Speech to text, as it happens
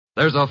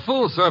There's a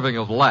full serving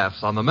of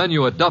laughs on the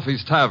menu at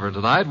Duffy's Tavern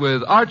tonight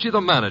with Archie the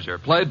Manager,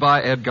 played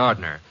by Ed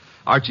Gardner.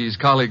 Archie's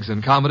colleagues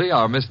in comedy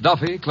are Miss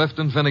Duffy,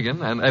 Clifton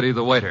Finnegan, and Eddie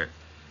the Waiter.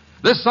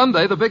 This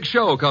Sunday, The Big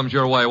Show comes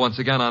your way once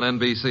again on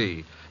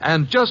NBC.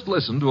 And just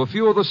listen to a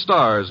few of the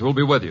stars who'll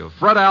be with you.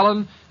 Fred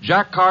Allen,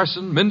 Jack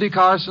Carson, Mindy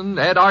Carson,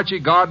 Archie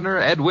Gardner,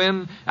 Ed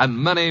Wynn, and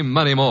many,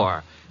 many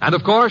more. And,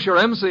 of course, your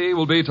MC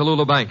will be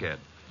Tallulah Bankhead.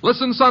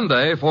 Listen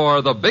Sunday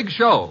for The Big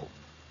Show.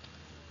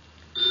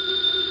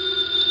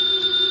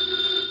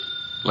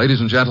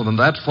 Ladies and gentlemen,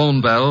 that phone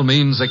bell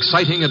means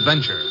exciting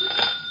adventure.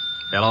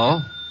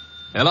 Hello?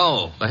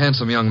 Hello? The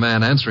handsome young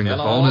man answering the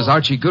phone is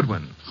Archie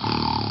Goodwin.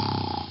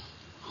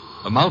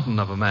 A mountain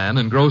of a man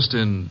engrossed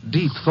in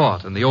deep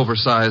thought in the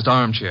oversized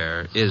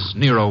armchair is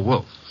Nero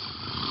Wolfe.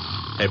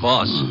 Hey,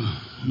 boss.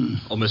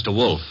 Oh, Mr.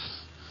 Wolfe.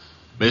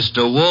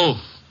 Mr.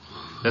 Wolfe.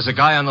 There's a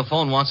guy on the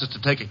phone wants us to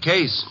take a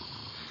case.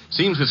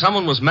 Seems that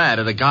someone was mad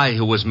at a guy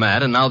who was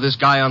mad, and now this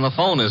guy on the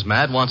phone is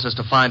mad, wants us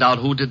to find out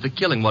who did the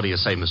killing. What do you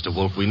say, Mr.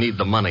 Wolfe? We need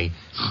the money.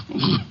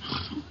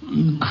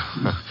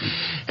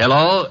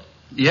 Hello?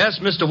 Yes,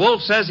 Mr.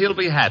 Wolfe says he'll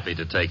be happy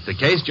to take the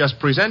case. Just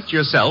present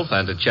yourself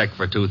and a check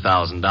for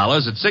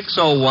 $2,000 at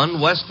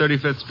 601 West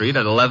 35th Street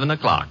at 11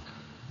 o'clock.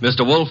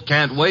 Mr. Wolfe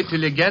can't wait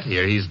till you get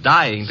here. He's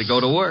dying to go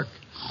to work.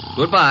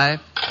 Goodbye.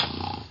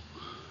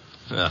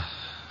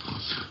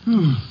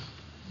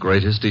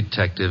 Greatest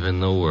detective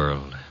in the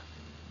world.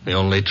 The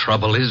only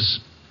trouble is,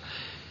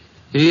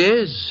 he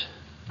is.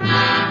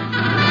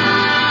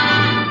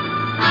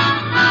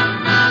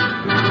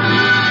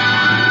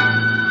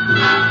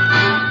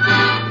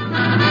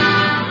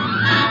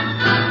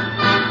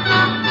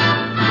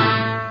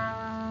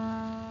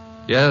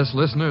 Yes,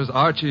 listeners,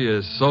 Archie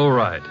is so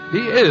right. He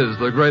is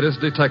the greatest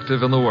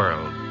detective in the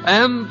world,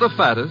 and the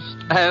fattest,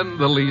 and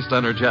the least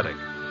energetic.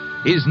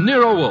 He's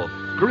Nero Wolfe,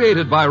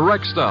 created by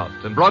Rex Stout,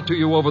 and brought to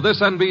you over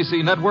this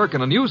NBC network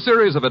in a new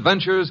series of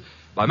adventures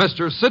by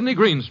Mr. Sidney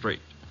Greenstreet.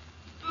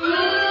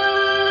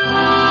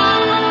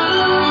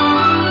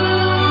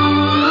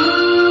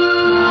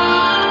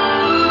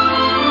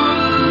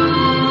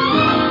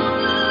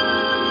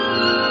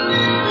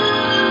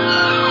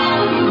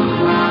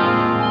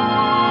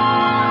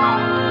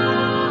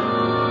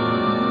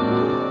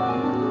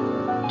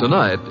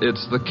 Tonight,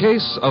 it's The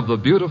Case of the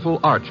Beautiful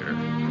Archer.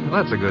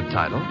 That's a good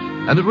title.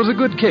 And it was a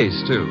good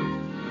case, too.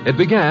 It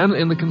began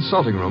in the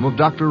consulting room of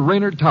Dr.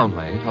 Raynard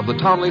Townley of the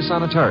Townley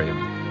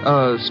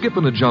Sanitarium,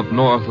 skipping a jump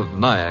north of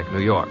Nyack,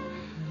 New York,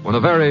 when a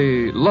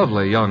very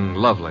lovely young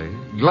lovely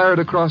glared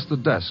across the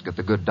desk at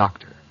the good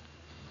doctor.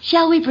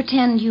 Shall we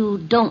pretend you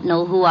don't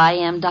know who I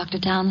am, Dr.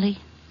 Townley?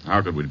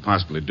 How could we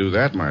possibly do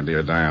that, my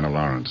dear Dianna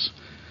Lawrence?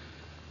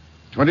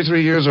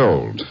 23 years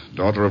old,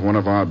 daughter of one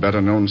of our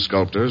better-known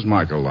sculptors,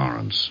 Michael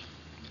Lawrence.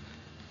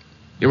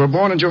 You were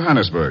born in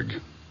Johannesburg,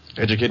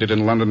 educated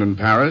in London and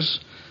Paris,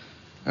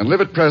 and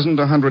live at present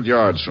 100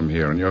 yards from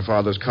here in your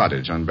father's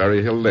cottage on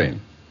Berry Hill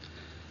Lane.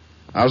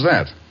 How's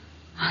that?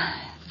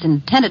 It's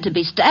intended to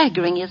be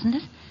staggering, isn't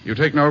it? You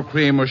take no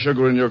cream or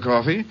sugar in your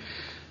coffee,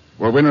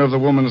 were winner of the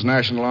Women's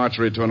National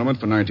Archery Tournament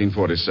for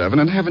 1947,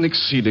 and have an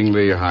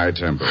exceedingly high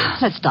temper.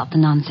 Let's stop the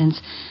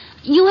nonsense.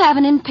 You have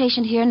an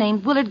inpatient here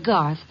named Willard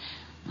Garth.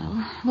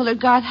 Well,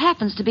 Willard Garth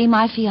happens to be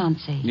my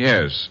fiancé.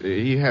 Yes,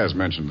 he has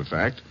mentioned the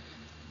fact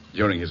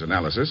during his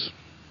analysis.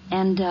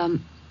 And,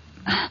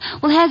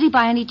 well, has he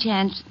by any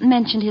chance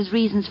mentioned his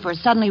reasons for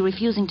suddenly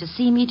refusing to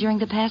see me during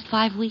the past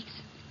 5 weeks?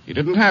 He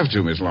didn't have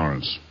to, Miss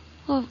Lawrence.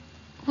 Well,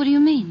 what do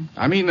you mean?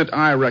 I mean that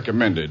I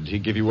recommended he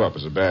give you up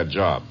as a bad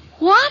job.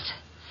 What?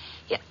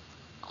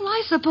 Well,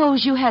 I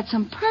suppose you had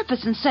some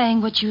purpose in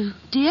saying what you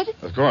did.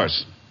 Of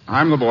course.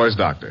 I'm the boy's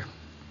doctor.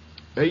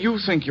 You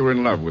think you're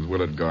in love with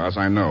Willard Garth,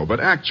 I know, but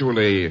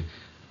actually,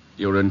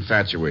 you're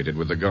infatuated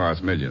with the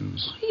Garth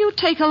millions. You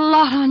take a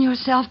lot on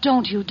yourself,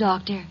 don't you,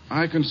 Doctor?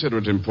 I consider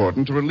it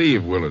important to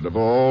relieve Willard of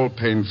all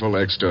painful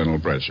external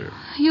pressure.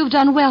 You've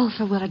done well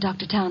for Willard,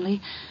 Dr.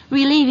 Townley,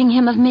 relieving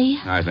him of me.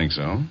 I think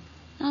so.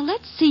 Now,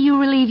 let's see you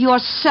relieve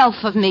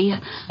yourself of me.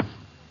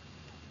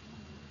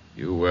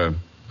 You,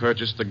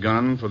 purchased the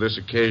gun for this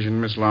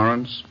occasion, Miss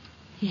Lawrence?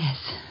 Yes.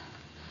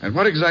 And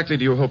what exactly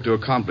do you hope to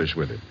accomplish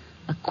with it?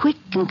 A quick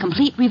and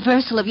complete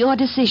reversal of your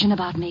decision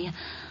about me.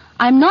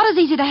 I'm not as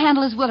easy to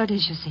handle as Willard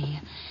is, you see.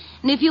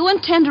 And if you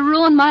intend to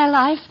ruin my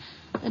life,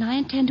 then I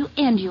intend to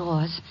end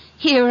yours,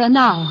 here and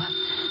now.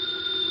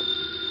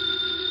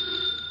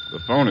 The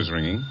phone is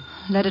ringing.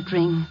 Let it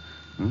ring.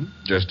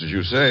 Just as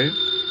you say.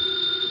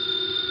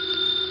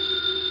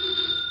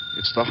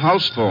 It's the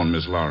house phone,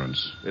 Miss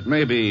Lawrence. It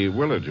may be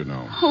Willard, you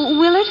know. Oh,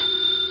 Willard?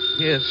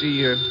 Yes,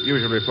 he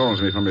usually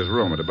phones me from his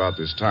room at about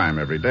this time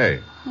every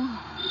day.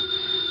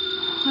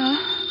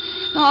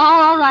 Well,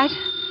 all right.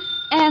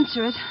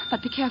 Answer it,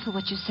 but be careful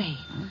what you say.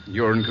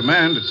 You're in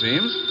command, it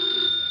seems.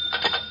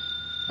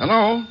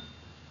 Hello?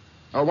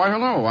 Oh, why,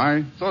 hello.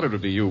 I thought it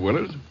would be you,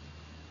 Willard.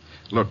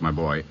 Look, my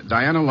boy,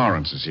 Dianna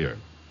Lawrence is here.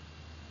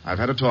 I've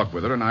had a talk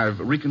with her, and I've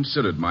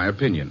reconsidered my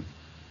opinion.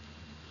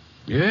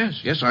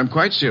 Yes, I'm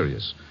quite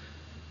serious.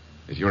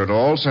 If you're at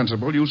all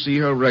sensible, you'll see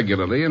her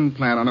regularly and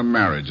plan on a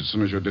marriage as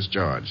soon as you're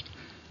discharged.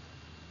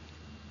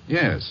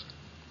 Yes.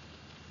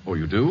 Oh,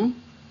 you do?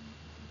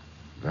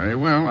 Very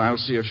well. I'll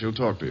see if she'll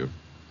talk to you.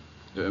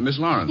 Miss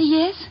Lawrence.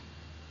 Yes?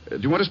 Do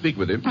you want to speak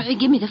with him?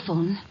 Give me the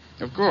phone.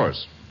 Of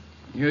course.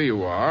 Here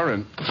you are,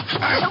 and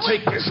I'll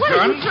take this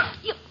gun.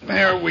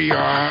 There we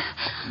are.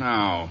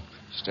 Now,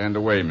 stand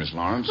away, Miss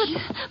Lawrence.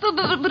 But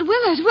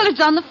Willard's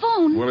on the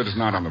phone. Willard is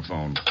not on the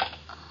phone.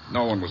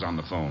 No one was on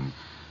the phone.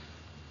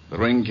 The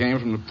ring came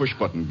from the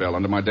push-button bell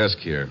under my desk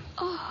here.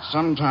 Oh.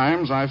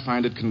 Sometimes I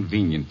find it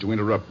convenient to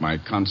interrupt my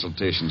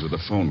consultations with a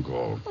phone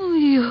call. Oh,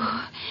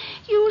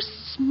 you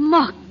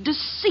smug,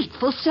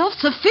 deceitful,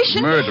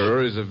 self-sufficient...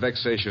 Murder is a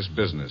vexatious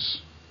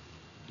business.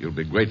 You'll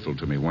be grateful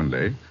to me one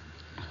day.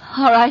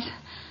 All right.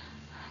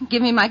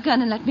 Give me my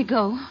gun and let me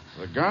go.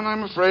 The gun,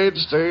 I'm afraid,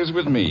 stays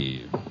with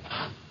me.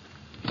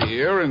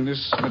 Here in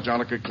this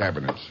Majolica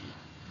cabinet.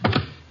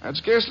 I'd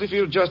scarcely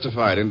feel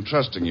justified in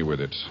trusting you with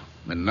it.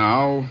 And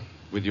now,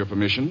 with your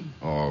permission,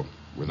 or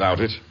without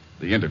it,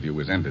 the interview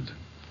is ended.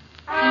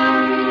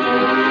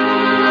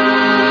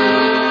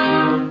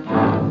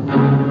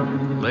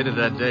 Later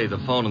that day, the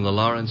phone in the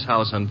Lawrence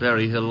house on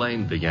Berry Hill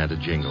Lane began to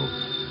jingle.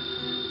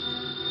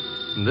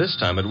 And this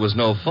time it was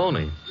no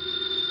phony.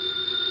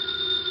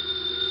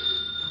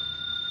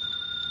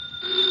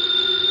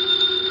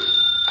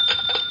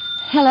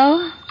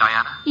 Hello?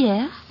 Diana?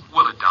 Yes?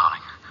 Willard,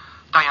 darling.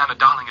 Diana,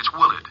 darling, it's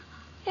Willard.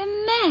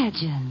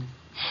 Imagine.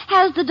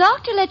 Has the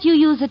doctor let you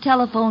use the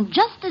telephone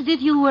just as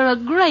if you were a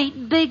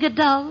great big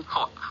adult?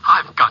 Oh,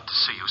 I've got to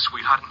see you,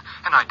 sweetheart,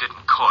 and I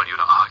didn't call you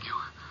to argue.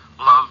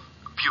 Love,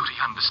 beauty,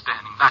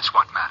 understanding, that's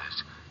what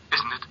matters.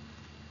 Isn't it?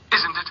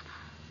 Isn't it?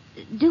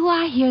 Do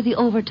I hear the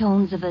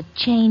overtones of a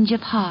change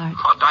of heart?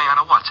 Oh,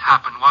 Diana, what's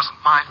happened wasn't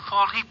my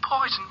fault. He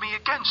poisoned me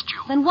against you.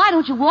 Then why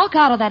don't you walk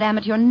out of that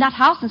amateur nut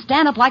house and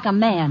stand up like a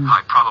man?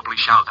 I probably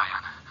shall,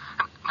 Diana.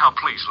 And now,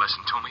 please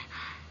listen to me.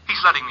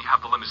 He's letting me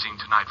have the limousine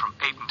tonight from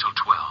 8 until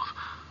 12.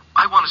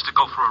 I want us to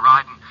go for a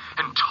ride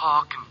and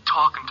talk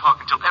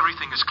until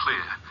everything is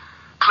clear.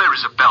 Clear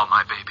as a bell,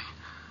 my baby.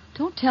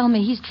 Don't tell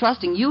me he's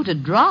trusting you to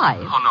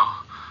drive. Oh, no.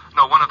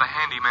 No, one of the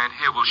handymen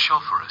here will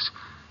chauffeur us.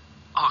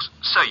 Oh,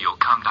 say you'll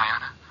come,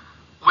 Diana.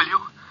 Will you?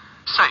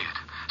 Say it.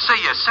 Say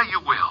yes. Say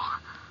you will.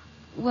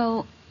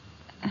 Well,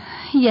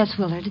 yes,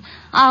 Willard.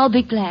 I'll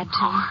be glad to.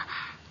 Oh,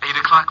 8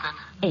 o'clock, then?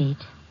 8.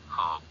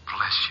 Oh,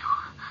 bless you.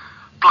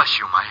 Bless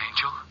you, my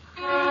angel.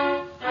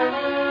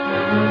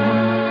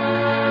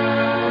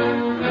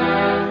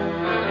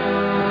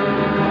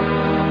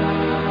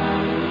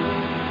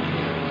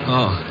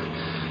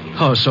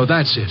 Oh, so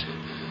that's it.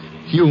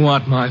 You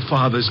want my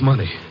father's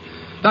money.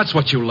 That's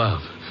what you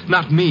love,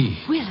 not me.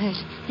 Willard,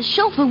 the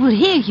chauffeur will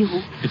hear you.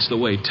 It's the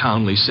way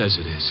Townley says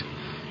it is.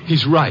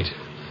 He's right.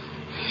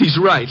 He's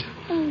right.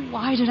 Oh,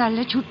 why did I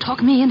let you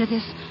talk me into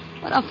this?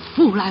 What a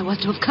fool I was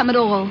to have come at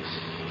all.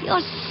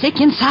 You're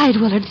sick inside,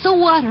 Willard,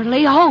 so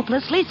utterly,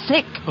 hopelessly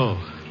sick. Oh,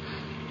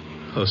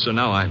 so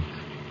now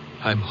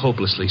I'm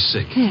hopelessly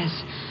sick.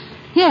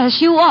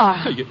 Yes, you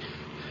are.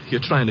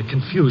 You're trying to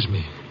confuse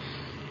me.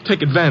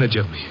 Take advantage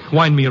of me.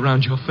 Wind me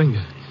around your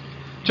finger.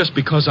 Just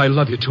because I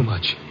love you too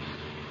much.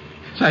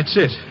 That's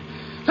it.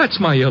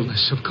 That's my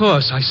illness. Of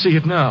course, I see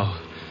it now.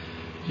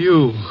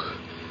 You're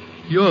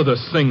the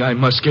thing I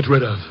must get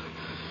rid of.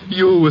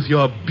 You with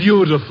your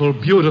beautiful,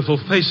 beautiful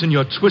face and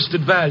your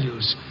twisted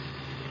values.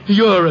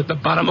 You're at the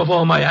bottom of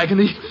all my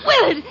agony.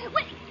 Willard!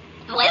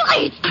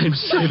 Willard! I'm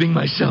saving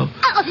myself.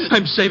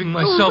 I'm saving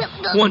myself.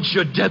 Once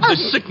you're dead, the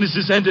sickness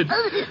is ended.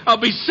 I'll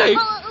be safe.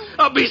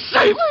 I'll be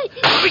safe.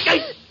 I'll be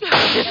safe.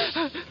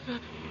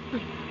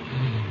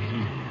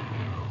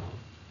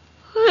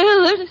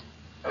 Willard.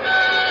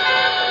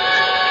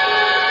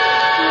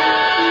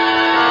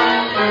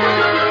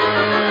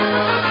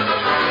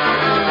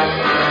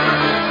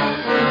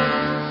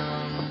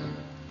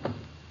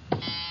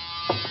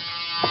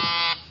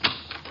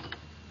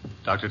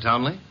 Dr.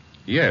 Townley?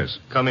 Yes.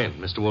 Come in.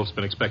 Mr. Wolfe's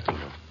been expecting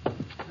you.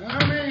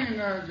 Come in,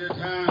 Dr.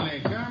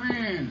 Townley. Come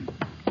in.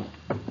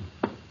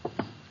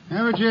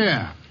 Have a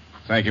chair.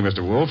 Thank you,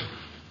 Mr. Wolfe.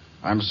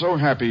 I'm so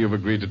happy you've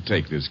agreed to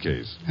take this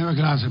case. Have a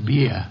glass of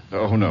beer.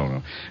 Oh,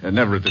 no.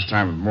 Never at this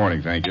time of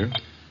morning, thank you.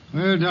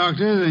 Well,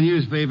 Doctor, the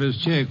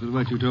newspapers check with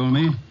what you told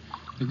me.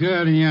 The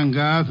girl and young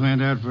Garth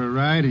went out for a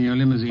ride in your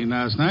limousine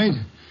last night.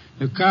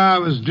 The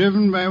car was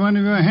driven by one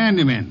of your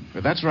handymen.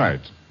 But that's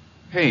right.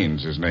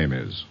 Haynes, his name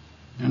is.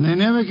 And they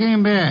never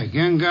came back.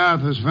 Young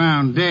Garth was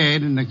found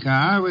dead in the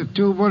car with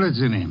 2 bullets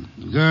in him.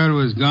 The girl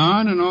was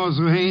gone, and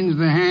also Haynes,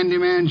 the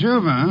handyman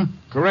chauffeur, huh?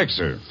 Correct,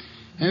 sir.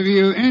 Have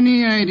you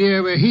any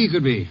idea where he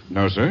could be?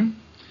 No, sir.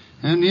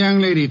 And the young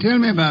lady, tell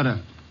me about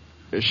her.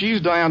 She's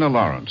Dianna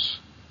Lawrence,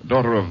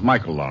 daughter of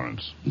Michael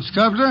Lawrence. The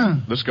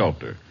sculptor? The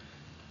sculptor.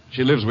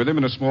 She lives with him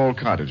in a small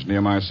cottage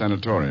near my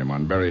sanatorium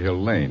on Berry Hill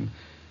Lane.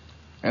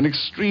 An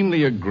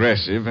extremely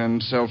aggressive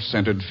and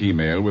self-centered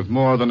female with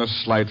more than a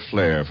slight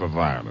flair for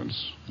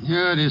violence.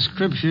 Your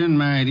description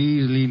might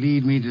easily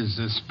lead me to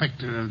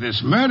suspect her of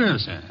this murder,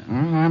 sir.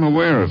 Well, I'm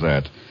aware of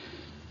that.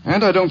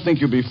 And I don't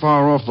think you'll be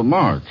far off the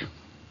mark.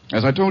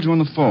 As I told you on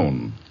the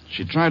phone,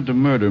 she tried to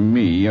murder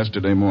me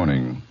yesterday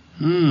morning.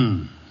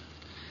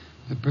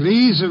 The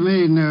police have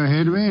made no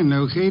headway in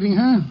locating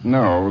her?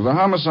 No, the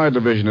homicide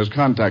division has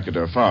contacted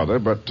her father,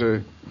 but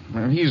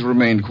he's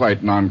remained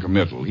quite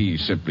noncommittal. He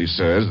simply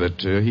says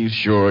that he's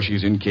sure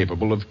she's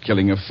incapable of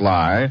killing a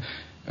fly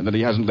and that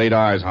he hasn't laid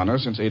eyes on her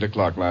since 8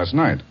 o'clock last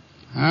night.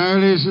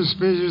 Highly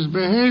suspicious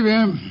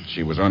behavior.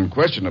 She was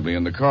unquestionably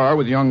in the car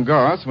with young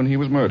Garth when he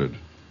was murdered.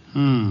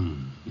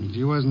 But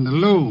she wasn't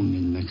alone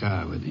in the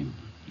car with him.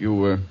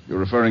 You're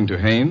referring to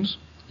Haynes?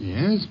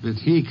 Yes, but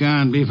he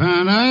can't be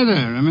found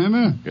either,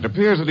 remember? It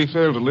appears that he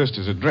failed to list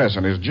his address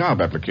on his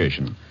job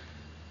application.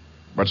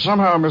 But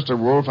somehow, Mr.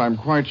 Wolfe, I'm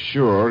quite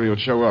sure he'll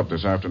show up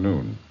this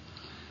afternoon.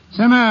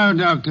 Somehow,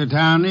 Dr.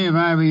 Townley, if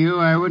I were you,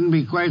 I wouldn't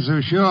be quite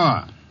so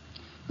sure.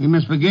 We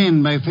must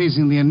begin by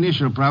facing the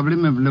initial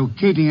problem of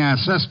locating our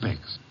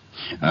suspects.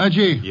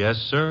 Archie? Yes,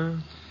 sir?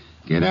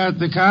 Get out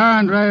the car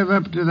and drive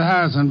up to the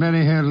house on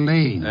Berry Hill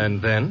Lane.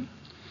 And then?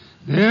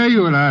 There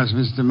you will ask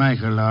Mr.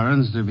 Michael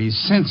Lawrence to be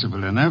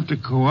sensible enough to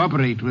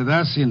cooperate with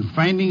us in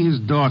finding his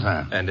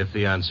daughter. And if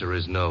the answer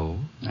is no?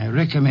 I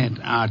recommend,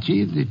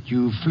 Archie, that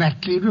you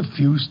flatly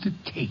refuse to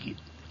take it.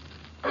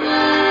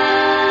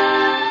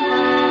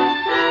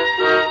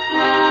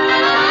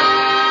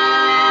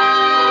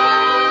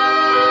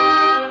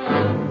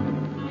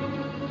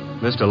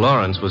 Mr.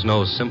 Lawrence was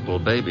no simple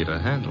baby to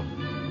handle.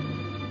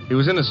 He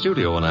was in the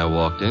studio when I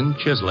walked in,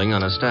 chiseling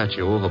on a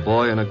statue of a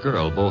boy and a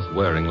girl, both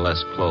wearing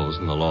less clothes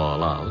than the law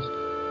allows.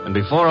 And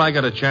before I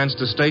got a chance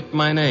to state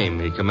my name,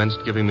 he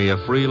commenced giving me a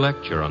free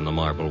lecture on the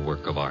marble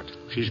work of art.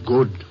 She's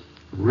good.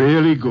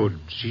 Really good.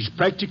 She's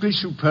practically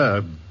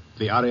superb.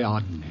 The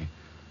Ariadne.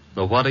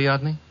 The what,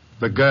 Ariadne?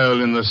 The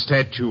girl in the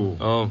statue.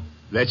 Oh.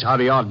 That's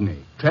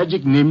Ariadne,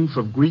 tragic nymph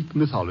of Greek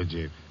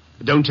mythology.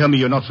 Don't tell me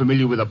you're not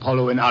familiar with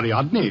Apollo and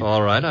Ariadne.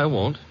 All right, I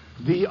won't.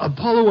 The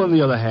Apollo, on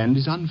the other hand,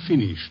 is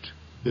unfinished.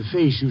 The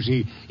face, you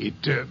see,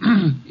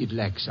 it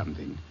lacks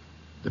something.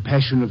 The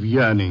passion of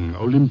yearning,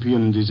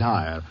 Olympian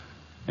desire.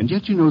 And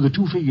yet, you know, the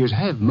two figures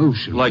have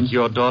motion. Like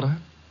your daughter?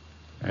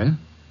 Eh?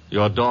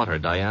 Your daughter,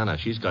 Dianna,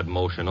 she's got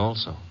motion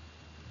also.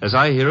 As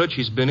I hear it,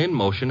 she's been in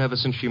motion ever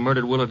since she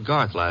murdered Willard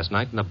Garth last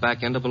night in the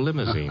back end of a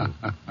limousine.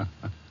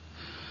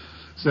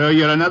 So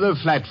you're another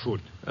flatfoot?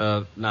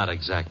 Not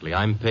exactly.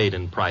 I'm paid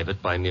in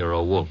private by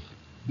Nero Wolfe.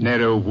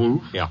 Nero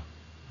Wolfe? Yeah.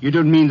 You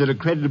don't mean that a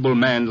creditable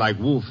man like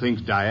Wolfe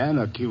thinks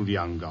Dianna killed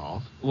young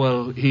Garth?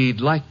 Well,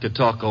 he'd like to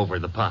talk over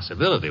the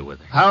possibility with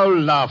her. How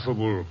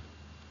laughable.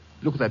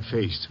 Look at that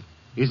face.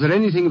 Is there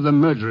anything of the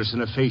murderess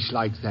in a face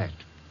like that?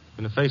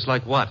 In a face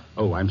like what?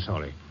 Oh, I'm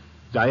sorry.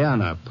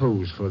 Dianna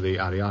posed for the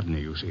Ariadne,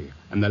 you see,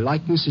 and the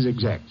likeness is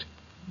exact.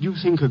 Do you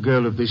think a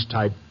girl of this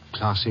type,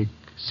 classic,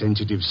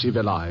 sensitive,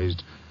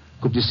 civilized,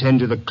 could descend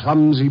to the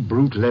clumsy,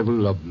 brute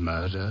level of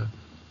murder?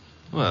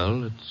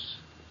 Well,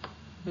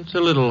 it's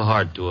a little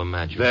hard to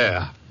imagine.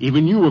 There.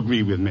 Even you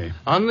agree with me.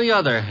 On the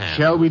other hand...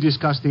 Shall we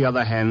discuss the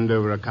other hand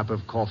over a cup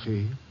of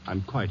coffee?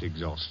 I'm quite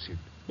exhausted.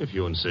 If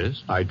you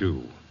insist. I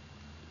do.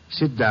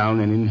 Sit down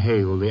and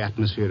inhale the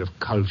atmosphere of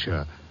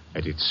culture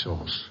at its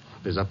source.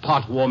 There's a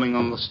pot warming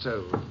on the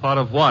stove. Pot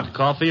of what?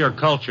 Coffee or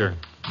culture?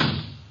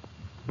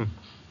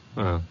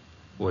 Well,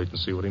 wait and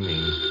see what he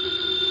means.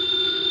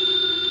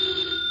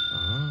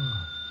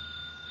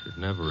 Should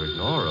never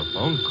ignore a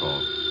phone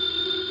call.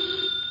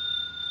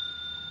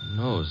 Who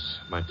knows?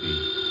 Might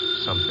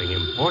be something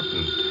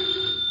important.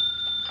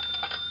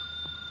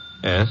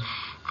 Yes?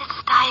 This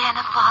is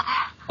Dianna, Father.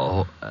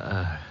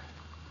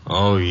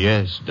 Oh,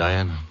 yes,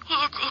 Dianna.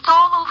 It's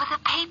all over the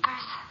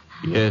papers.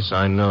 Yes,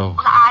 I know.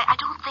 Well, I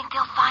don't think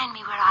they'll find me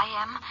where I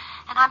am,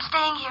 and I'm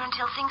staying here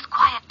until things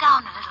quiet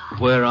down a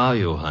little. Where are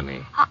you,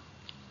 honey?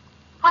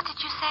 What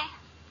did you say?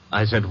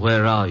 I said,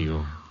 where are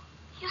you?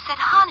 You said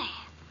honey.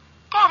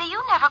 Daddy,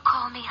 you never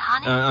call me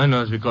honey. I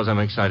know it's because I'm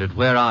excited.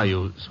 Where are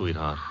you,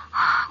 sweetheart?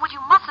 Well, you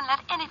mustn't let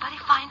anybody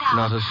find out.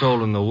 Not a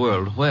soul in the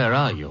world. Where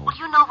are you? Well,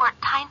 you know where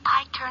Tyne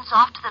Pike turns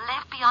off to the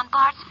left beyond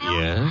Bardsville?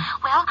 Yes?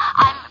 Well,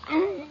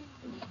 I'm...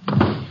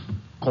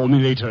 Call me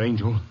later,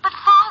 Angel. But,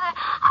 Father,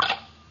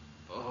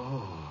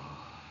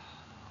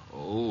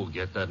 Oh,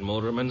 get that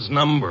motorman's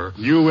number.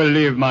 You will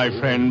live, my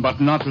friend, but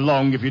not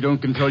long if you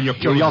don't control your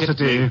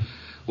curiosity. You hit me.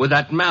 With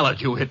that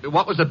mallet you hit me.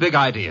 What was the big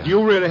idea? Do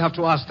you really have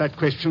to ask that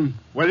question?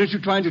 Weren't you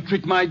trying to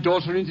trick my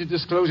daughter into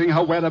disclosing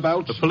her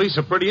whereabouts? The police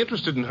are pretty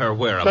interested in her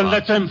whereabouts. Then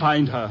let them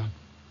find her.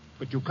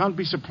 But you can't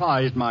be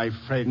surprised, my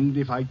friend,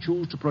 if I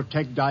choose to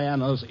protect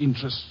Diana's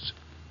interests.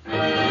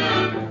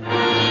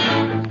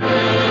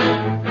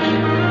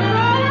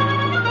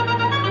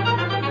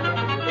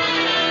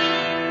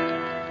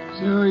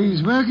 So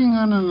he's working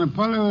on an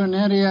Apollo and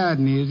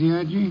Ariadne, is he,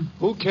 Archie?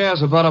 Who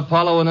cares about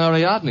Apollo and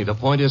Ariadne? The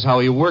point is how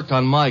he worked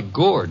on my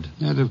gourd.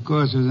 That, of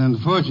course, was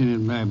unfortunate,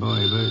 my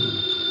boy, but...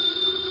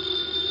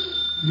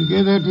 You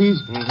get that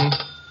piece?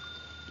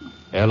 Mm-hmm.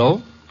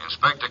 Hello?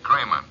 Inspector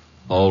Kramer.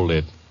 Hold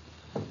it.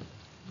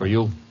 For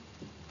you.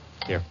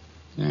 Here.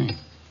 Thanks.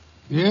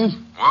 Yes?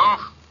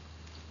 Wolf,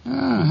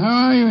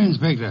 How are you,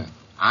 Inspector?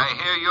 I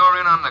hear you're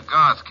in on the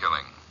Garth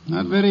killing.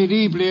 Not very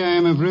deeply, I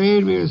am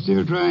afraid. We are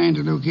still trying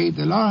to locate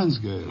the Lawrence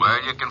girl.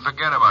 Well, you can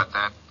forget about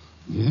that.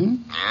 Yeah?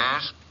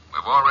 Yes,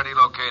 we've already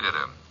located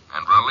her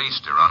and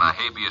released her on a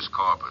habeas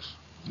corpus.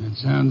 That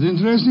sounds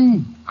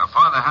interesting. Her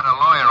father had a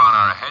lawyer on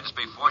our heads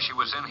before she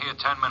was in here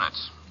 10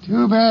 minutes.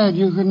 Too bad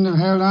you couldn't have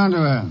held on to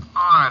her. Oh,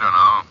 I don't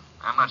know.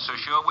 I'm not so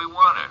sure we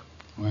want her.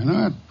 Why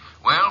not?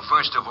 Well,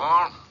 first of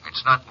all,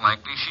 it's not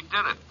likely she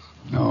did it.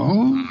 No?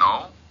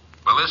 No.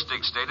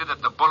 Ballistics stated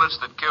that the bullets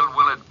that killed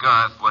Willard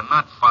Garth were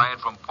not fired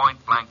from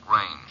point-blank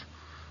range.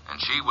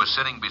 And she was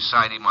sitting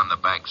beside him on the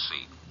back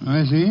seat.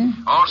 I see.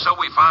 Also,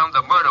 we found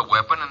the murder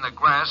weapon in the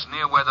grass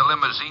near where the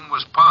limousine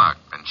was parked,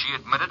 and she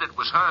admitted it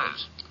was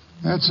hers.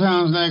 That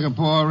sounds like a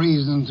poor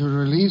reason to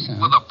release her.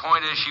 Well, the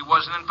point is she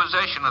wasn't in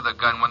possession of the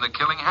gun when the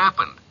killing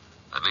happened.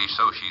 At least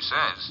so she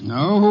says.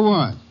 No, who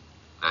was?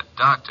 That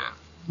doctor.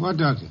 What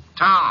doctor?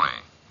 Townley.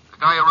 The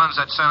guy who runs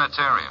that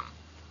sanitarium.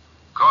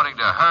 According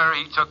to her,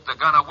 he took the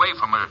gun away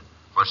from her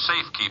for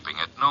safekeeping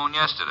at noon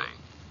yesterday.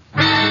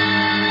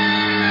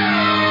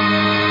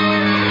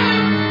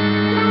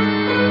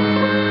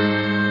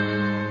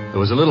 There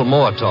was a little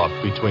more talk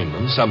between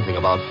them, something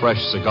about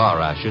fresh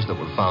cigar ashes that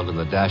were found in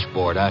the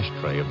dashboard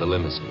ashtray of the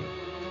limousine.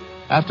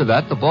 After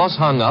that, the boss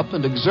hung up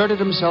and exerted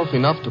himself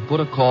enough to put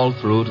a call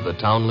through to the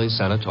Townley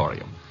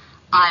Sanatorium.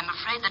 I'm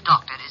afraid the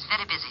doctor is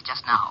very busy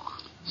just now.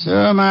 So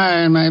am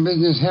I, and my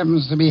business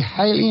happens to be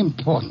highly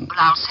important. But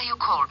I'll say you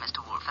called,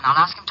 Mr. Wolfe, and I'll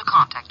ask him to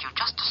contact you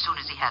just as soon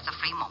as he has a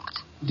free moment.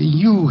 Do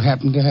you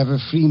happen to have a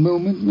free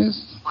moment, miss?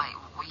 Why,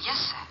 yes,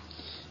 sir.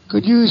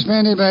 Could you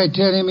spend it by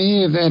telling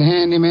me if that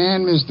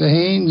handyman, Mr.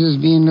 Haynes, is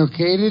being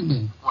located?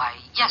 Why,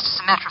 yes, as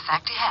a matter of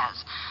fact, he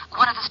has.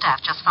 One of the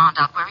staff just found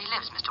out where he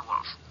lives, Mr.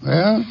 Wolfe.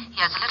 Well? He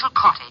has a little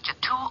cottage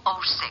at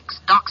 206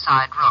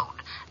 Dockside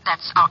Road.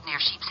 That's out near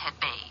Sheepshead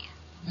Bay.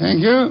 Thank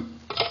you.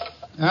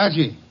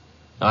 Archie.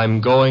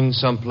 I'm going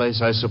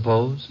someplace, I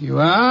suppose? You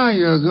are?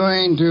 You're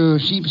going to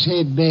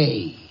Sheepshead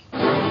Bay.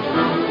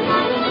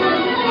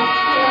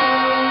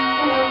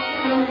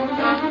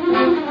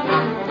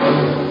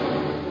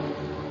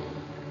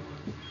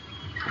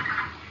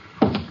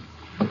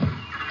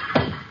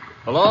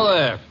 Hello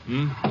there.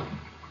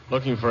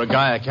 Looking for a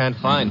guy I can't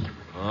find.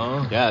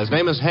 Oh? Yeah, his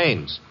name is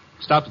Haynes.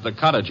 Stopped at the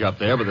cottage up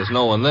there, but there's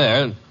no one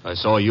there. I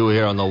saw you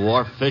here on the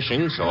wharf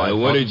fishing, so I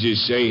What did you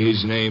say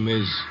his name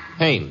is?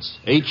 Haynes.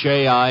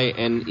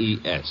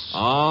 Haines.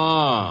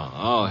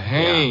 Oh,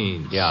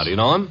 Haynes. Yeah, do you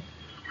know him?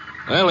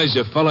 Well, there's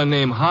a fella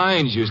named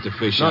Hines used to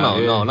fish out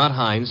here. No, not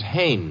Hines.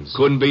 Haynes.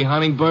 Couldn't be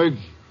Huntingburg?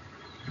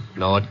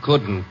 No, it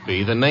couldn't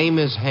be. The name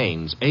is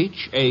Haynes.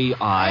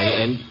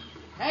 Hain.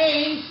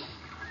 Haynes,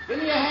 give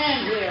me a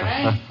hand here,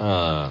 eh?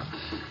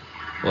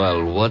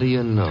 Well, what do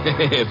you know?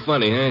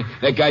 Funny, huh?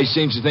 That guy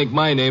seems to think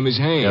my name is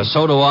Haynes. Yeah,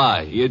 so do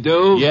I. You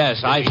do?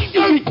 Yes, I...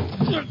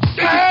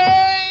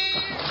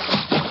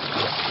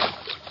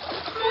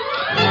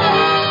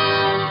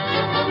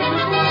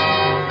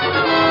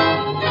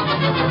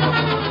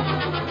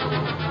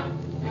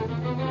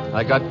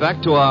 I got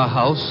back to our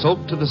house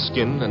soaked to the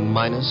skin and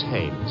minus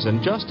Haynes,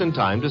 and just in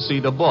time to see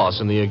the boss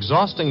in the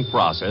exhausting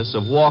process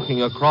of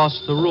walking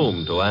across the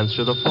room to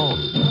answer the phone.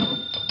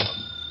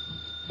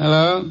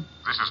 Hello?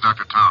 This is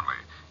Dr. Townley.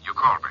 You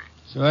called me.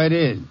 So I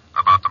did.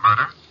 About the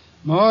murder?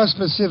 More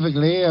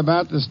specifically,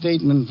 about the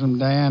statement from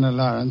Dianna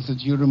Lawrence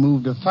that you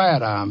removed a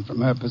firearm from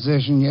her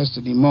possession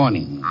yesterday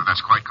morning.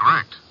 That's quite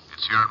correct.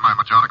 It's here in my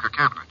Majonica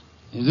cabinet.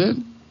 Is it?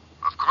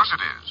 Of course it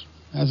is.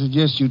 I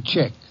suggest you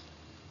check.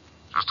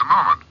 Just a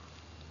moment.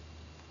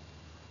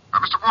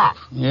 Mr. Wolfe.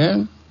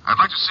 Yeah? I'd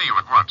like to see you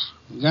at once.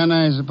 The gun,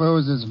 I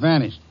suppose, has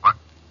vanished. What?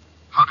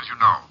 How did you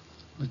know?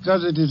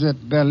 Because it is at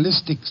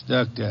ballistics,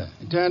 Doctor.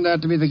 It turned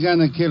out to be the gun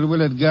that killed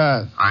Willard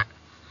Garth.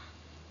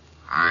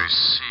 I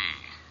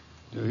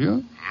see. Do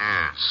you?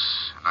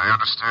 Yes, and I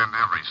understand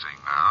everything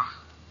now.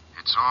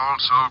 It's all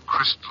so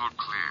crystal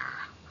clear.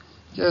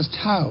 Just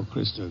how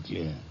crystal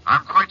clear?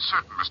 I'm quite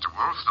certain, Mr.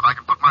 Wolfe, that I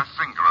can put my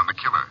finger on the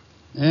killer.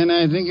 And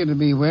I think it would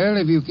be well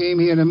if you came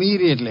here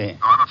immediately.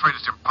 No, I'm afraid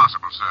it's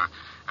impossible, sir.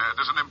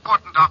 There's an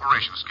important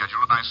operation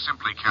scheduled, and I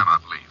simply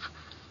cannot leave.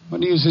 What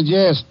do you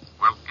suggest?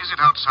 Well, is it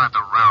outside the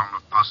realm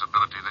of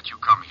possibility that you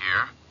come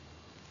here?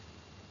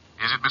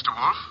 Is it, Mr.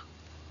 Wolfe?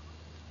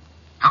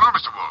 Hello,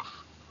 Mr. Wolfe?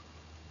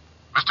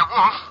 Mr.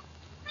 Wolfe?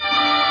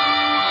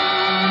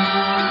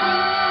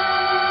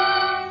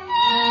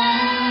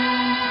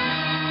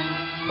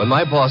 When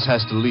my boss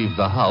has to leave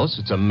the house,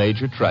 it's a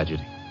major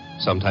tragedy.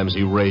 Sometimes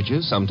he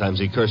rages, sometimes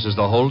he curses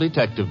the whole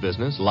detective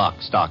business,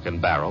 lock, stock,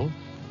 and barrel.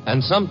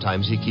 And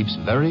sometimes he keeps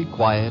very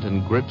quiet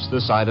and grips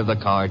the side of the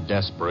car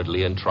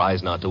desperately and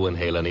tries not to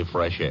inhale any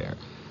fresh air.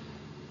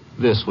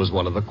 This was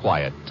one of the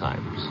quiet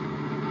times.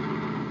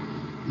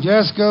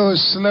 Just go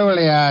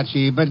slowly,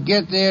 Archie, but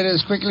get there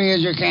as quickly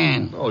as you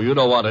can. Oh, you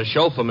don't want a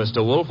chauffeur, Mr.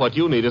 Wolfe. What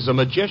you need is a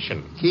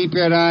magician. Keep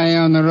your eye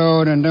on the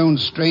road and don't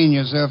strain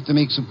yourself to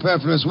make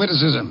superfluous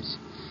witticisms.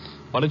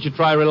 Why don't you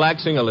try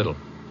relaxing a little?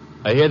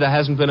 I hear there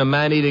hasn't been a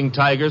man-eating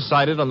tiger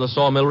sighted on the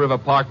Sawmill River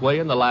Parkway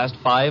in the last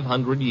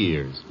 500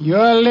 years.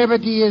 Your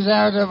liberty is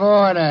out of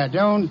order.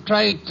 Don't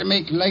try to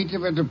make light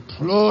of a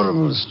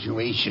deplorable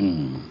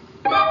situation.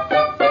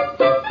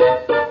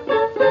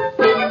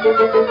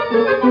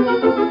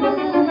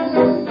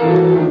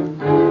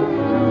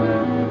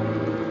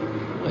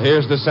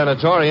 Here's the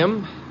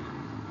sanatorium.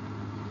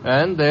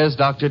 And there's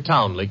Dr.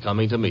 Townley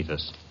coming to meet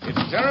us.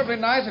 It's terribly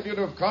nice of you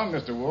to have come,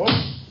 Mr. Wolfe.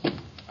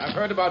 I've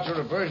heard about your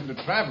aversion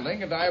to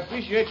traveling, and I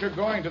appreciate your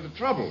going to the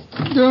trouble.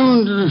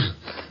 Don't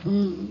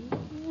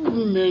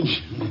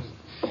mention it.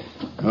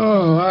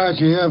 Oh,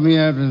 Archie, help me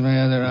out with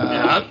my other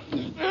arm.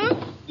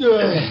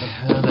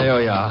 There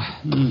we are.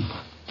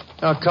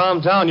 Now,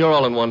 calm down. You're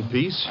all in one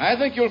piece. I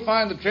think you'll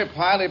find the trip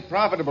highly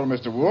profitable,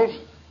 Mr. Wolfe.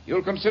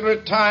 You'll consider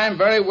it time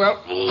very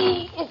well.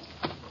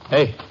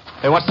 Hey,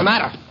 what's the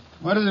matter?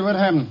 What is it? What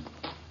happened?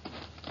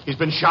 He's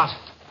been shot.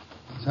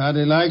 It's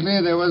hardly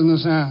likely. There wasn't a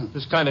sound.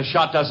 This kind of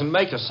shot doesn't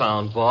make a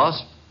sound,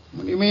 boss.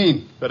 What do you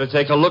mean? Better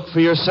take a look for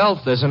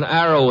yourself. There's an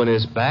arrow in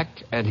his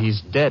back, and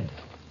he's dead.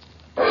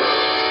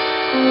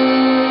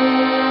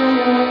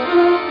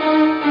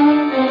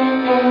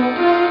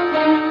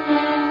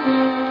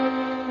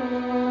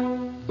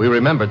 We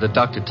remembered that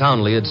Dr.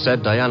 Townley had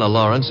said Dianna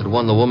Lawrence had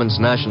won the Women's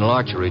National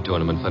Archery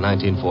Tournament for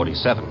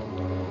 1947.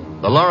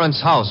 The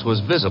Lawrence house was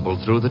visible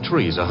through the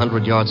trees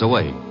 100 yards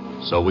away,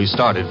 so we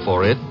started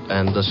for it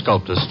and the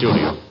sculptor's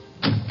studio.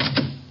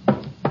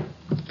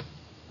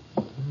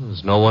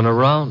 There's no one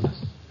around.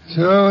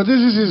 So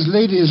this is his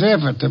latest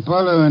effort,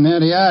 Apollo and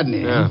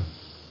Ariadne. Yeah.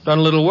 Done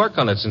a little work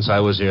on it since I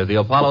was here. The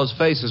Apollo's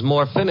face is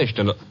more finished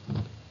and...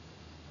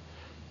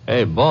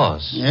 Hey,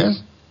 boss. Yes?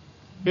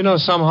 You know,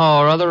 somehow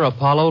or other,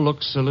 Apollo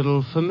looks a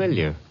little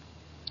familiar.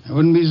 I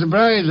wouldn't be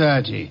surprised,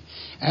 Archie.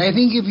 I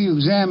think if you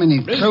examine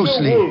it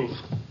closely... Mr. Wolfe.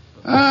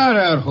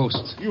 Our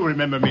host. You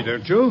remember me,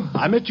 don't you?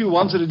 I met you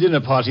once at a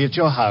dinner party at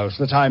your house,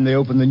 the time they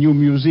opened the new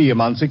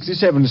museum on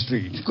 67th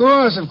Street. Of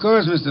course,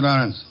 Mr.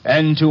 Lawrence.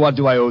 And to what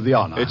do I owe the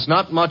honor? It's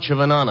not much of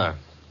an honor.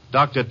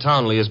 Dr.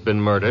 Townley has been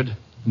murdered.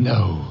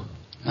 No.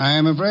 I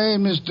am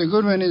afraid Mr.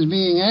 Goodwin is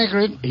being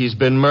accurate. He's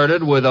been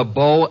murdered with a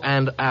bow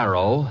and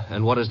arrow.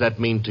 And what does that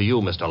mean to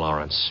you, Mr.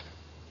 Lawrence?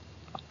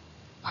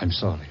 I'm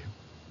sorry.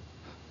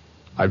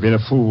 I've been a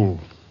fool.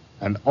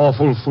 An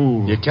awful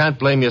fool. You can't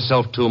blame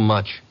yourself too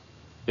much.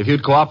 If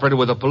you'd cooperated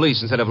with the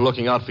police instead of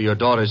looking out for your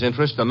daughter's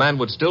interest, the man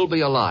would still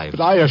be alive.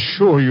 But I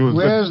assure you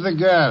Where's the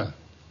girl?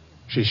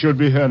 She should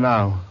be here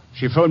now.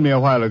 She phoned me a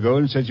while ago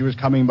and said she was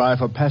coming by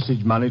for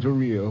passage money to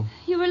Rio.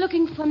 You were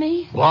looking for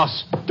me?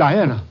 Boss.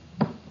 Diana.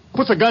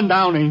 Put the gun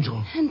down,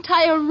 Angel. And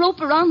tie a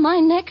rope around my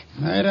neck?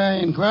 Might I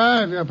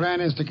inquire if your plan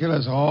is to kill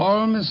us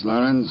all, Miss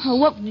Lawrence? Oh,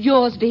 what would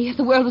yours be if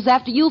the world was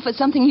after you for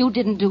something you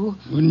didn't do?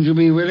 Wouldn't you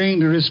be willing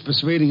to risk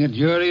persuading a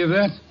jury of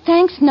that?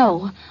 Thanks,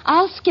 no.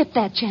 I'll skip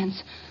that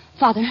chance.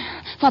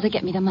 Father,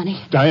 get me the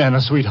money.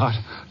 Diana, sweetheart,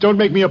 don't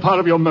make me a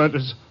part of your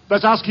murders.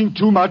 That's asking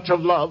too much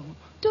of love.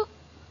 Don't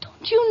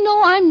you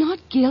know I'm not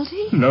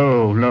guilty?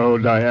 No,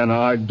 Diana,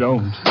 I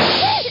don't.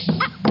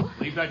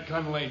 Leave that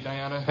gun lay,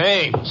 Diana.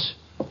 Hames.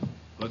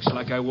 Looks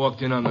like I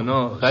walked in on the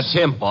nose. That's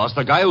him, boss,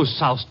 the guy who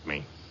soused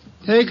me.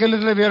 Take a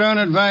little of your own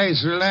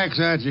advice. Relax,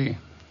 Archie.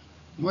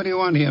 What do you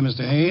want here,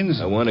 Mr. Haynes?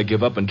 I want to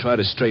give up and try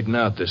to straighten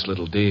out this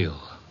little deal.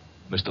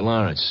 Mr.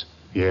 Lawrence.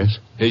 Yes?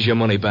 Here's your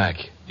money back.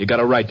 You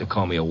got a right to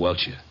call me a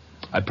welcher.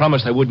 I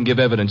promised I wouldn't give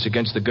evidence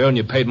against the girl, and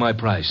you paid my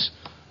price.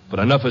 But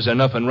enough is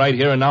enough, and right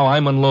here and now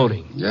I'm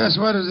unloading. Just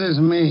what does this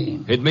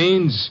mean? It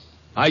means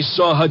I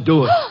saw her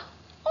do it.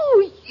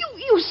 Oh,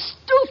 you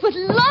stupid,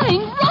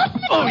 lying,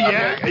 rotten... Oh,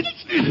 yeah?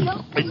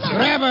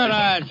 Grab her,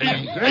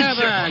 Archie. Grab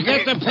her.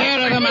 Get the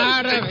pair of them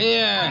out of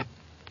here.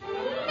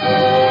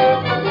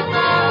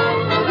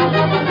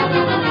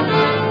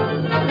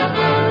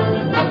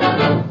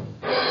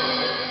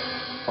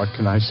 What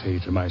can I say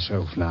to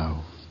myself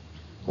now?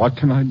 What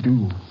can I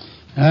do?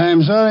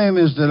 I'm sorry,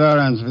 Mr.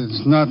 Lawrence, but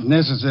it's not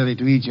necessary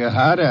to eat your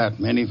heart out.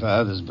 Many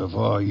fathers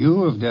before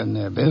you have done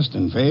their best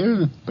and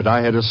failed. But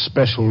I had a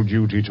special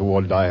duty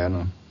toward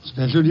Diana.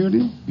 Special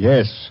duty?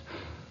 Yes.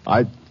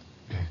 Well,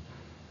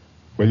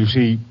 you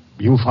see,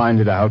 you'll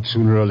find it out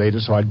sooner or later,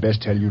 so I'd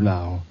best tell you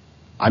now.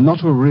 I'm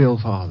not a real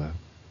father.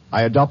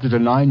 I adopted her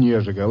 9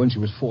 years ago when she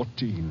was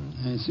 14.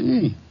 I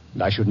see.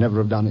 And I should never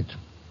have done it.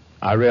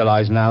 I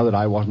realize now that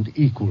I wasn't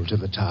equal to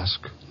the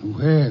task.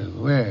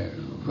 Well,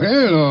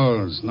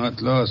 all's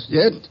not lost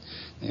yet.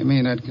 They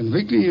may not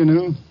convict her, you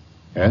know.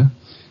 Yeah?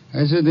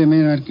 I said they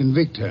may not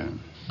convict her.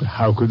 But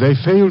how could they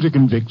fail to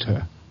convict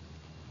her?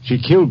 She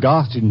killed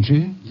Garth, didn't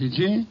she? Did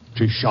she?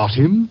 She shot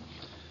him.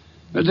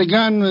 But the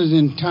gun was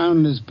in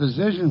Townley's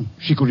possession.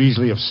 She could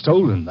easily have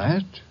stolen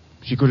that.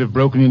 She could have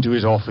broken into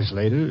his office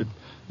later.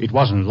 It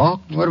wasn't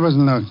locked. What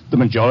wasn't locked? The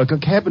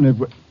Majolica cabinet.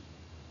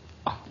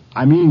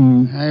 I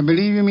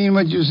believe you mean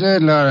what you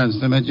said, Lawrence,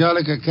 the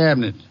Majolica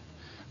cabinet.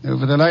 Though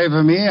for the life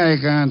of me, I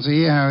can't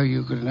see how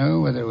you could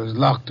know whether it was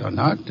locked or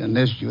not,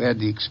 unless you had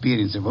the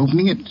experience of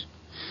opening it.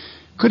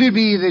 Could it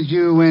be that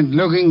you went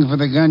looking for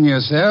the gun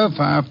yourself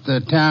after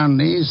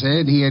Townley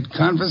said he had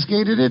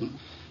confiscated it?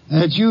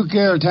 That you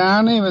killed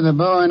Townley with a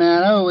bow and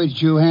arrow, which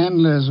you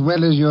handle as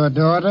well as your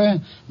daughter,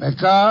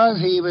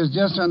 because he was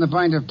just on the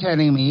point of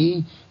telling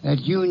me that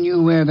you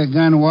knew where the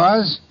gun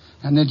was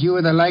and that you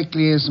were the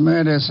likeliest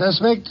murder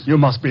suspect? You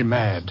must be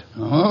mad.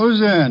 Oh,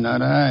 sir,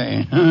 not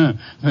I.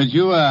 But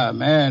you are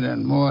mad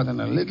and more than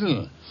a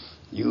little.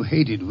 You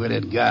hated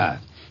Willard Garth.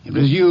 It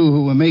was you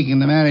who were making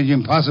the marriage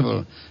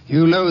impossible.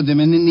 You loathed him,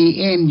 and in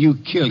the end, you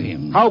killed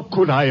him. How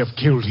could I have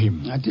killed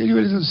him? I'll tell you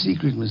a little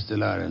secret, Mr.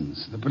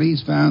 Lawrence. The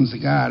police found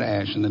cigar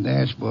ash in the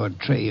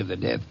dashboard tray of the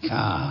death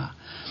car.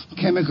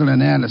 Chemical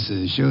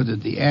analysis showed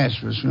that the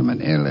ash was from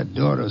an El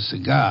Adoro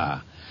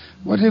cigar.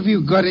 What have you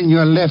got in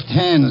your left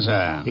hand,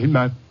 sir? In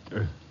my...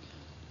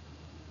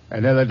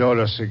 an El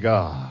Adoro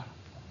cigar.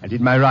 And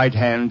in my right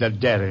hand, a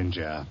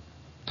Derringer.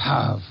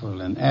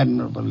 Powerful and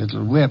admirable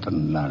little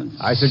weapon, Lawrence.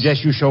 I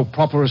suggest you show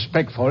proper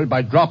respect for it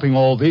by dropping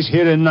all this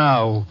here and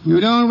now.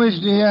 You don't wish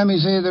to hear me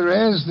say the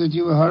rest, that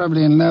you were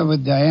horribly in love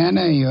with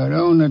Dianna, your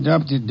own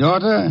adopted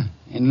daughter?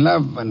 In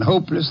love and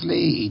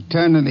hopelessly,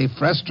 eternally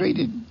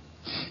frustrated?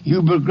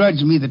 You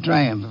begrudge me the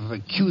triumph of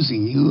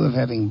accusing you of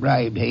having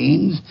bribed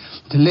Haynes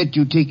to let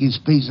you take his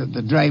place at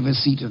the driver's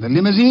seat of the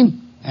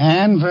limousine?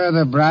 And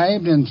further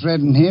bribed and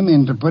threatened him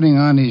into putting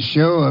on his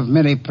show of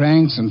merry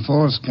pranks and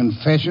false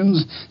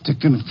confessions to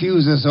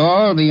confuse us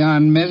all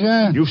beyond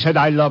measure? You said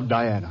I loved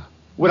Diana.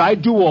 Would I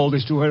do all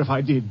this to her if I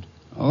did?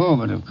 Oh,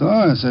 but of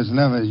course, such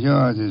love as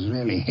yours is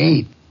really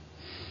hate.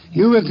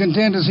 You were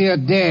content to see her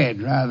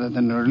dead rather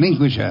than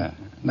relinquish her.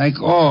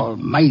 Like all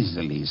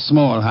miserly,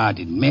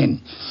 small-hearted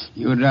men,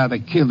 you would rather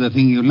kill the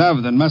thing you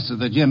love than muster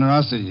the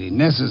generosity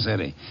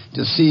necessary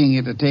to seeing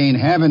it attain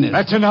happiness.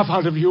 That's enough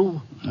out of you.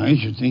 I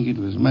should think it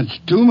was much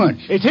too much.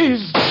 It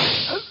is.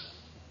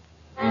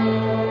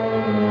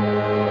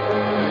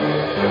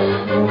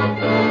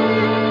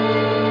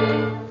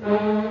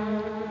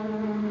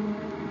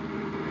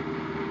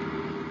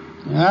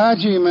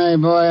 Archie, my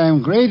boy,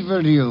 I'm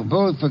grateful to you,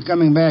 both for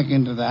coming back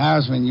into the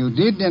house when you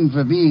did and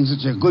for being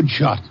such a good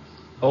shot.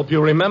 Hope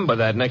you remember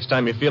that next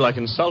time you feel like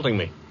insulting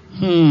me.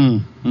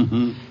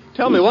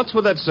 Tell me, what's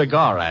with that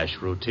cigar ash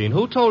routine?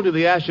 Who told you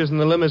the ashes in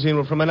the limousine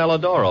were from an El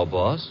Adoro,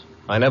 boss?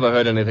 I never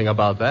heard anything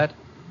about that.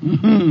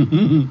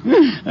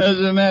 As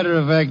a matter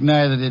of fact,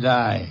 neither did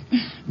I.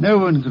 No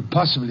one could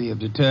possibly have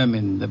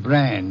determined the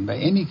brand by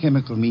any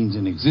chemical means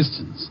in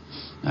existence.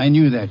 I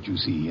knew that, you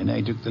see, and I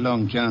took the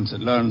long chance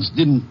that Lawrence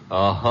didn't.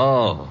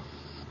 Oh.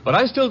 But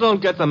I still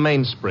don't get the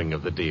mainspring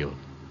of the deal.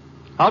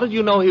 How did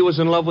you know he was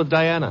in love with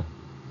Diana?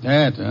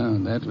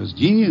 That was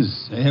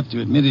genius, I have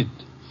to admit it.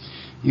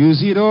 You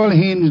see, it all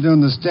hinged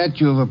on the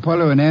statue of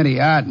Apollo and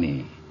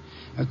Ariadne.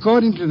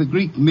 According to the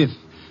Greek myth,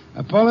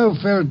 Apollo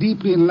fell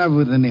deeply in love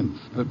with the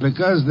nymph, but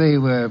because they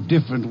were of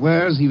different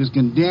worlds, he was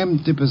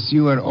condemned to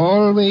pursue her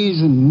always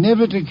and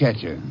never to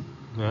catch her.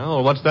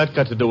 Well, what's that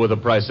got to do with the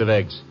price of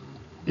eggs?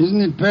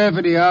 Isn't it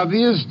perfectly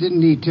obvious?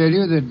 Didn't he tell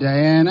you that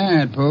Diana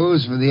had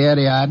posed for the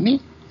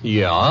Ariadne?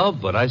 Yeah,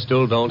 but I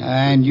still don't...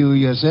 And you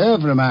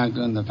yourself remarked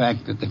on the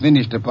fact that the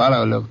finished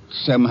Apollo looked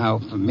somehow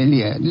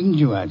familiar, didn't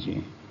you,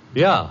 Archie?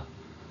 Yeah,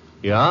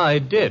 I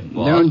did,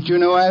 boss. Don't you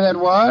know why that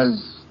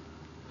was?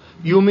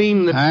 You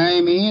mean that...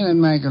 I mean that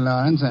Michael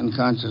Lawrence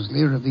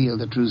unconsciously revealed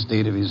the true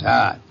state of his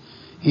heart.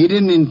 He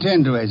didn't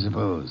intend to, I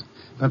suppose.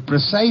 But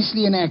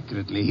precisely and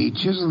accurately, he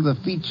chiseled the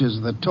features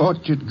of the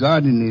tortured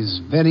god in his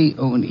very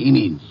own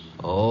image.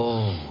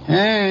 Oh.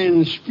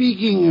 And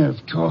speaking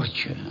of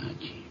torture,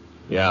 Archie...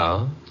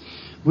 Yeah?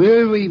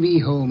 Will we be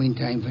home in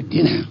time for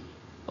dinner?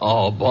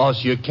 Oh,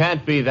 boss, you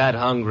can't be that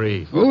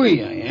hungry. Oh,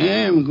 yeah, I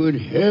am. Good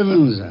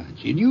heavens,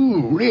 Archie. Do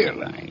you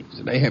realize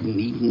that I haven't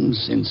eaten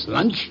since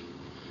lunch?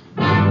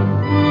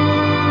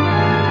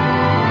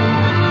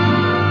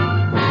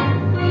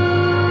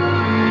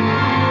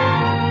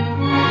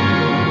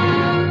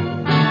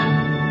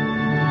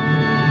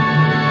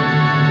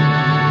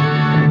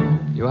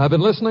 You have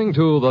been listening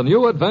to The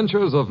New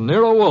Adventures of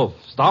Nero Wolfe,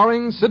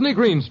 starring Sidney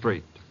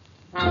Greenstreet.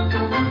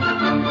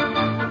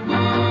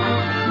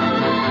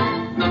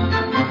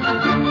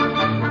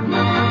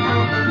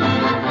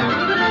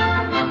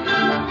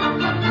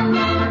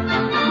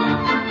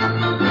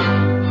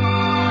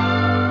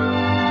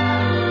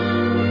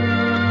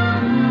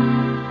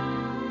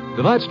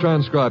 Tonight's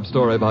transcribed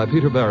story by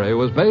Peter Berry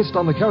was based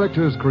on the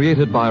characters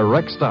created by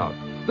Rex Stout.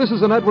 This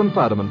is an Edwin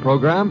Fadiman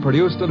program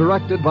produced and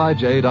directed by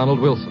J. Donald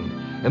Wilson.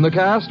 In the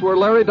cast were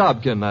Larry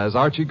Dobkin as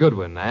Archie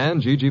Goodwin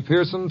and Gigi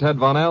Pearson, Ted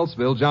Von Elst,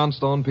 Bill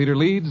Johnstone, Peter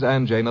Leeds,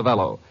 and Jay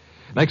Novello.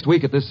 Next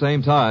week at this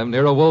same time,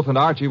 Nero Wolfe and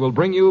Archie will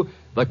bring you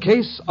The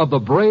Case of the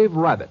Brave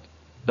Rabbit.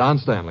 Don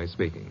Stanley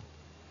speaking.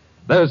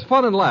 There's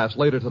fun and laughs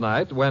later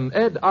tonight when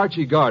Ed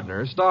Archie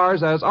Gardner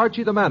stars as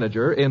Archie the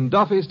manager in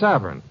Duffy's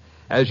Tavern.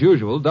 As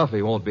usual,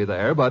 Duffy won't be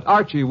there, but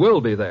Archie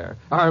will be there,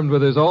 armed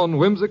with his own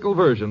whimsical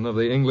version of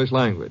the English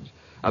language.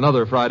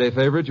 Another Friday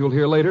favorite you'll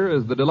hear later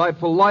is The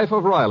Delightful Life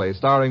of Riley,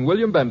 starring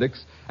William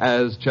Bendix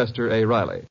as Chester A. Riley.